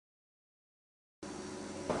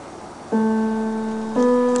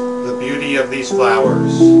beauty of these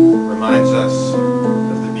flowers reminds us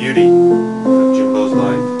of the beauty of Jimbo's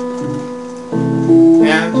life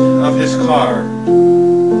and of his car.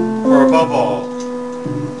 For above all,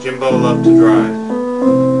 Jimbo loved to drive,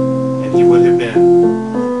 and he would have been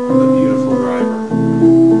a beautiful driver.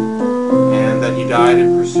 And that he died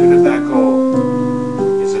in pursuit of that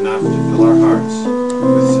goal is enough to fill our hearts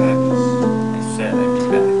with sadness. I said I'd be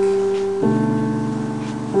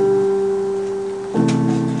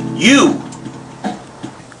back. You!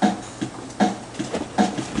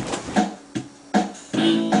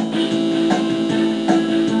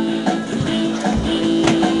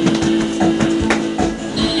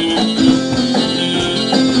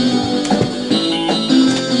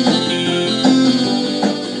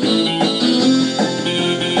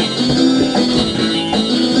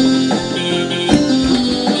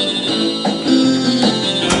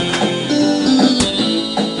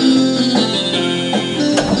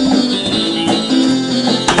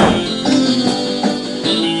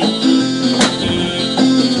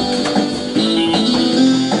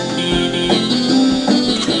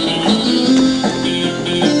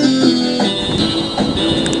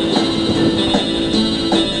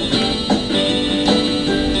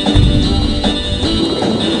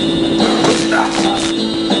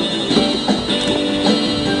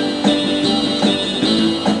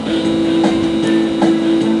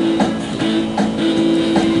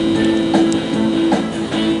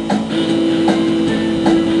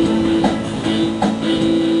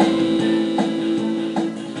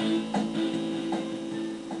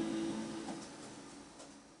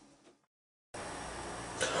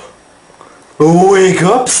 Wake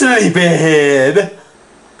up, sleepyhead!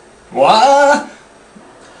 What?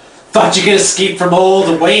 Thought you could escape from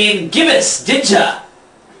old Wayne Gibbous, did ya?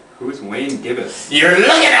 Who's Wayne Gibbous? You're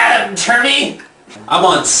looking at him, Termy! I'm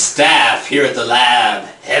on staff here at the lab,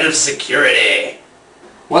 head of security.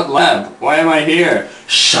 What lab? Why am I here?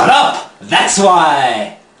 Shut up! That's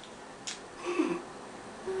why!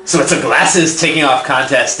 So it's a glasses taking off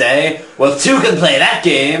contest, eh? Well, two can play that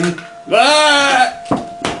game. Ah!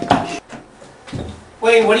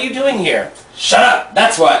 Wayne, what are you doing here? Shut up!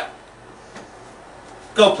 That's what!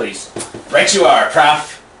 Go, please. Right you are,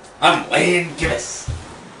 Prof. I'm Wayne Gibbous.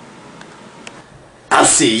 I'll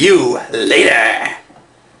see you later!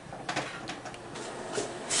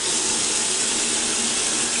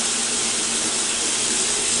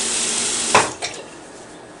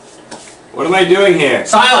 What am I doing here?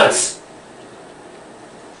 Silence!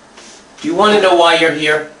 Do you want to know why you're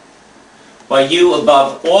here? Why you,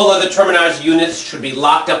 above all other Terminizer units, should be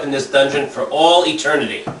locked up in this dungeon for all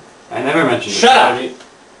eternity. I never mentioned it. Shut up!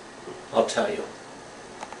 I'll tell you.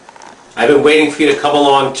 I've been waiting for you to come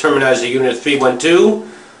along, Terminizer Unit 312,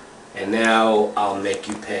 and now I'll make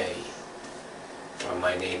you pay. Or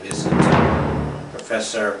my name isn't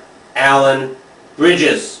Professor Alan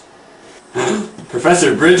Bridges.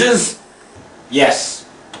 Professor Bridges? Yes,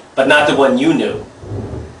 but not the one you knew.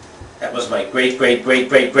 That was my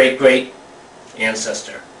great-great-great-great-great-great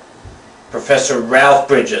ancestor. Professor Ralph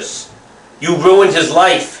Bridges. You ruined his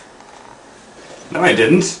life. No, I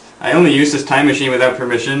didn't. I only used his time machine without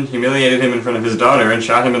permission, humiliated him in front of his daughter, and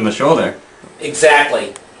shot him in the shoulder.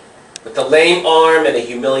 Exactly. With the lame arm and a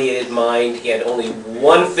humiliated mind, he had only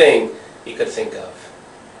one thing he could think of.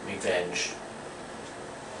 Revenge.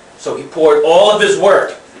 So he poured all of his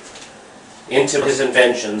work into his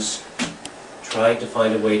inventions, trying to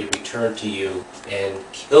find a way to return to you and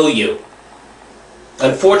kill you.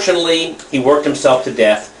 Unfortunately, he worked himself to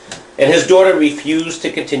death, and his daughter refused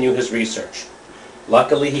to continue his research.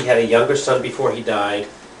 Luckily, he had a younger son before he died,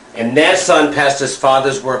 and that son passed his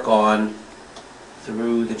father's work on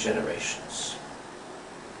through the generations.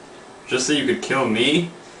 Just so you could kill me?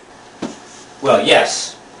 Well,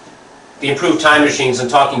 yes. The improved time machines and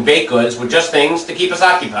talking baked goods were just things to keep us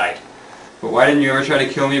occupied. But why didn't you ever try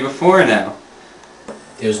to kill me before now?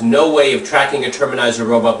 There's no way of tracking a Terminizer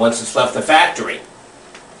robot once it's left the factory.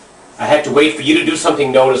 I had to wait for you to do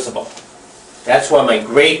something noticeable. That's why my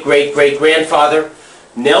great-great-great-grandfather,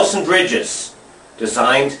 Nelson Bridges,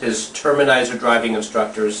 designed his Terminizer driving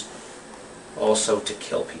instructors also to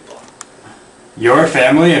kill people. Your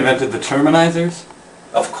family invented the Terminizers?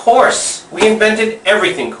 Of course! We invented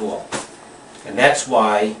everything cool. And that's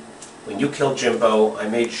why, when you killed Jimbo, I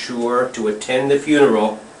made sure to attend the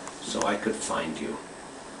funeral so I could find you.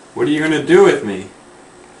 What are you going to do with me?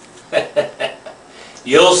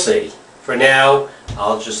 You'll see. For now,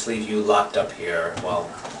 I'll just leave you locked up here while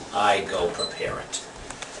I go prepare it.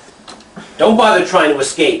 Don't bother trying to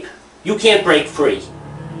escape. You can't break free.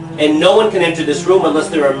 And no one can enter this room unless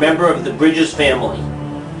they're a member of the Bridges family.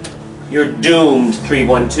 You're doomed,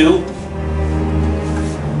 312.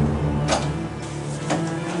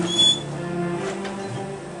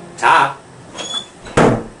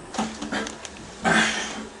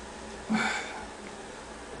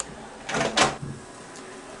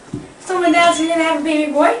 you're gonna have a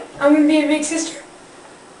baby boy? I'm gonna be a big sister.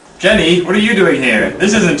 Jenny, what are you doing here?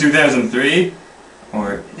 This isn't 2003.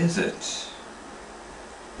 Or is it?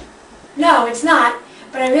 No, it's not.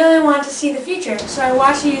 But I really want to see the future, so I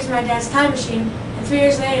watched you use my dad's time machine, and 3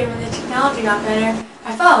 years later, when the technology got better,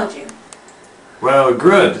 I followed you. Well,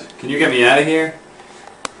 good. Can you get me out of here?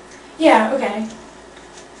 Yeah, okay.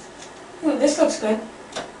 Ooh, this looks good.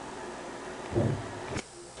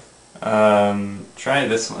 Try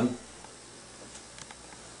this one.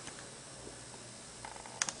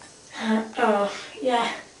 Oh,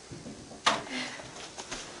 yeah.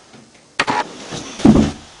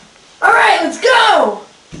 Alright, let's go!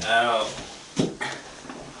 Oh.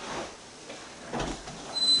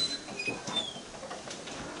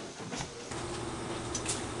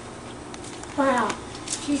 Wow,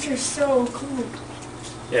 future's so cool.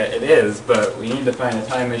 Yeah, it is, but we need to find a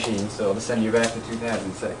time machine, so I'll send you back to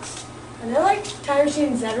 2006. Are there like time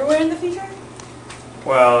machines everywhere in the future?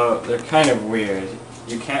 Well, they're kind of weird.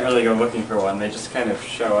 You can't really go looking for one, they just kind of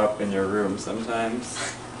show up in your room sometimes.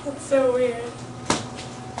 That's so weird.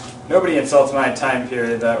 Nobody insults my time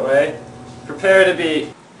period that way. Prepare to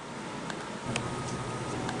be...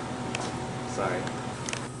 Sorry.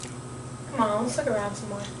 Come on, let's look around some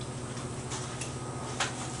more.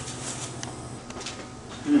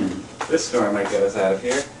 This door might get us out of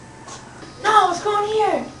here. No, let's go in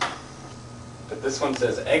here! But this one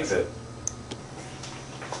says exit.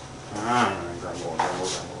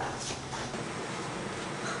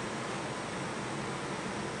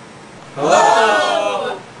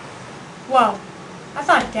 Hello? Whoa, I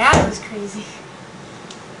thought Dad was crazy.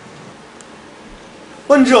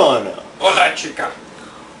 Buongiorno. Hola, chica.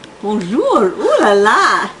 Bonjour, ooh la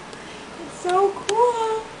la. It's so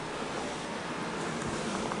cool.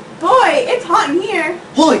 Boy, it's hot in here.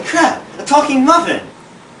 Holy crap, a talking muffin.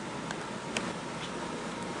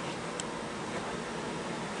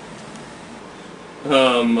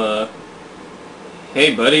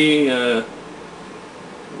 Hey buddy,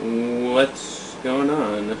 what's going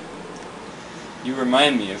on? You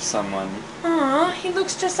remind me of someone. Aw, he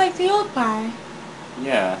looks just like the old pie.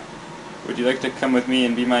 Yeah. Would you like to come with me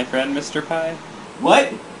and be my friend, Mr. Pie?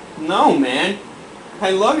 What? No, man.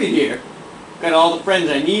 I love it here. Got all the friends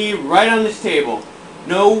I need right on this table.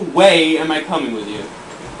 No way am I coming with you.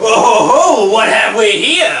 Oh, what have we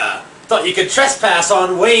here? Thought you could trespass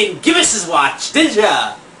on Wayne Gibbous' watch, did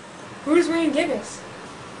ya? Who's Wayne Gibbous?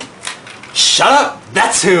 Shut up,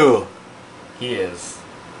 that's who. He is.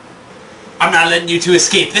 I'm not letting you two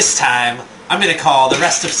escape this time. I'm gonna call the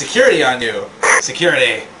rest of security on you.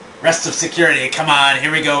 Security. Rest of security, come on,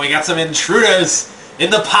 here we go. We got some intruders in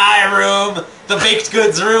the pie room, the baked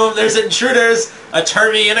goods room. There's intruders. A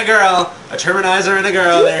Termi and a girl. A Terminizer and a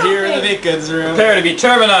girl. They're here in the baked goods room. Prepare to be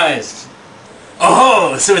terminized.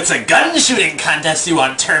 Oh, so it's a gun shooting contest you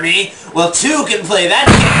want, Termi? Well, two can play that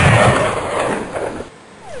game.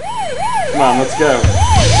 Come on, let's go.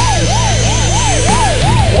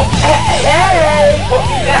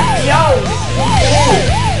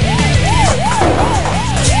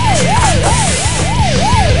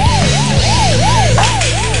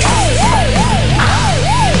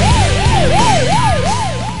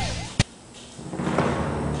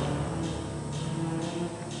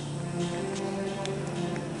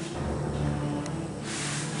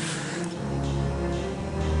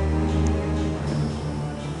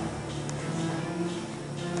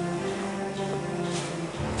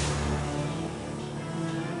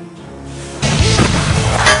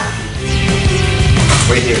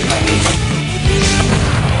 Wait here, Tiny.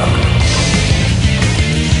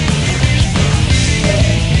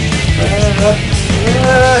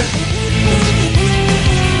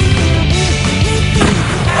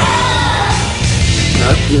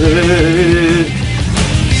 Not good.